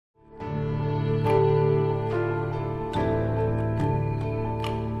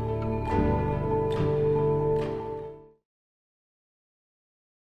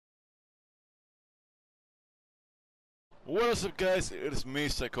What is up, guys? It is me,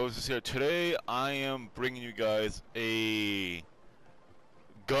 Psychosis here. Today I am bringing you guys a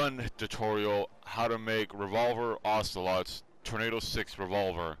gun tutorial how to make revolver ocelots, Tornado 6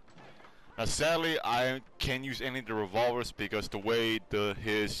 revolver. Now sadly I can't use any of the revolvers because the way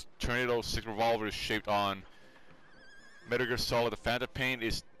his Tornado 6 revolver is shaped on Metal Gear Solid the Phantom Pain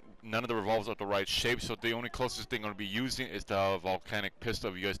is none of the revolvers are the right shape, so the only closest thing I'm going to be using is the volcanic pistol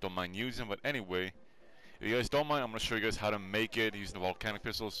if you guys don't mind using. But anyway, if you guys don't mind, I'm going to show you guys how to make it using the volcanic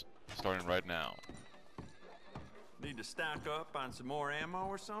pistols, starting right now. Need to stock up on some more ammo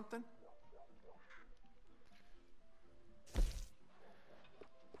or something?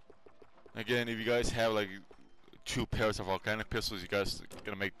 Again, if you guys have like 2 pairs of volcanic pistols, you guys are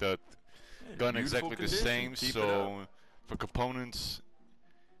going to make the gun exactly the same. So for components,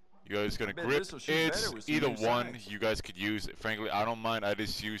 you guys going to grip. It's either one you guys could use. Frankly, I don't mind. I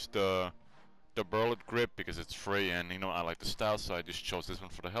just use the burlet grip because it's free, and you know I like the style, so I just chose this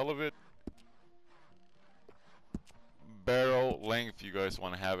one for the hell of it. Barrel length, you guys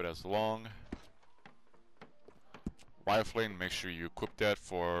want to have it as long. Rifling, make sure you equip that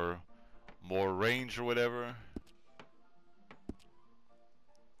for more range or whatever.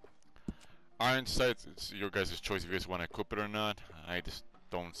 Iron sights, it's your guys' choice if you guys want to equip it or not. I just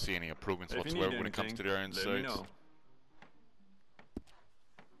don't see any improvements whatsoever when it comes to the iron sights.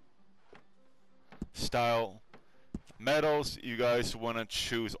 Style. Metals, you guys want to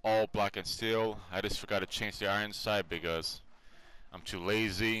choose all black and steel. I just forgot to change the iron sight because I'm too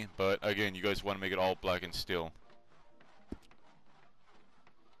lazy, but again, you guys want to make it all black and steel.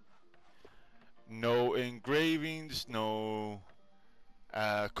 No engravings, no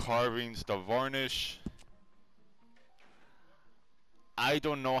carvings, the varnish. I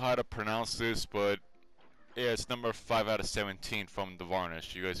don't know how to pronounce this, but yeah, it's number 5 out of 17 from the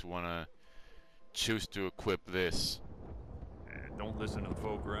varnish. You guys want to choose to equip this. Don't listen to the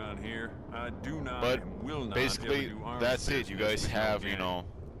folk around here. I do not and will not basically ever do armed that's it. You guys have, you know,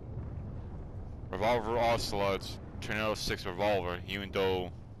 revolver ocelots, Tornado 6 revolver, even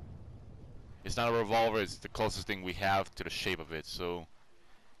though it's not a revolver, it's the closest thing we have to the shape of it, so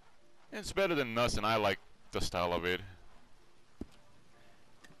it's better than us, and I like the style of it.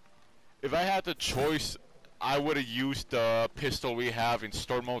 If I had the choice, I would have used the pistol we have in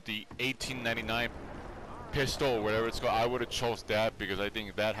story mode, the 1899 pistol or whatever it's called. I would have chose that because I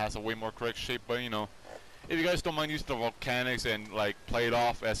think that has a way more correct shape. But you know, if you guys don't mind using the volcanics and like play it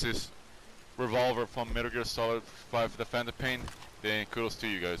off as this revolver from Metal Gear Solid 5 the Phantom Pain, then kudos to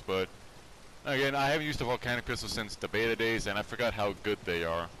you guys. But again, I haven't used the volcanic pistol since the beta days, and I forgot how good they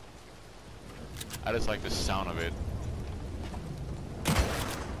are. I just like the sound of it.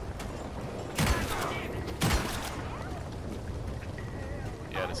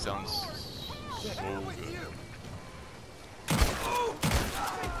 Yeah, that sounds so good.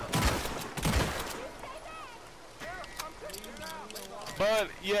 But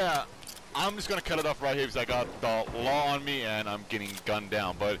yeah, I'm just gonna cut it off right here because I got the law on me and I'm getting gunned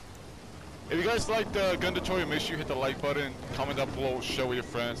down. But if you guys like the gun tutorial, make sure you hit the like button, comment down below, share with your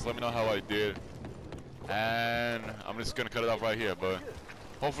friends, let me know how I did. And I'm just gonna cut it off right here. But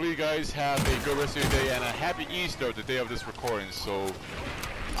hopefully you guys have a good rest of your day and a happy Easter, the day of this recording. So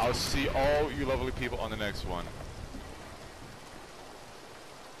I'll see all you lovely people on the next one.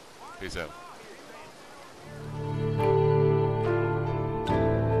 Peace out.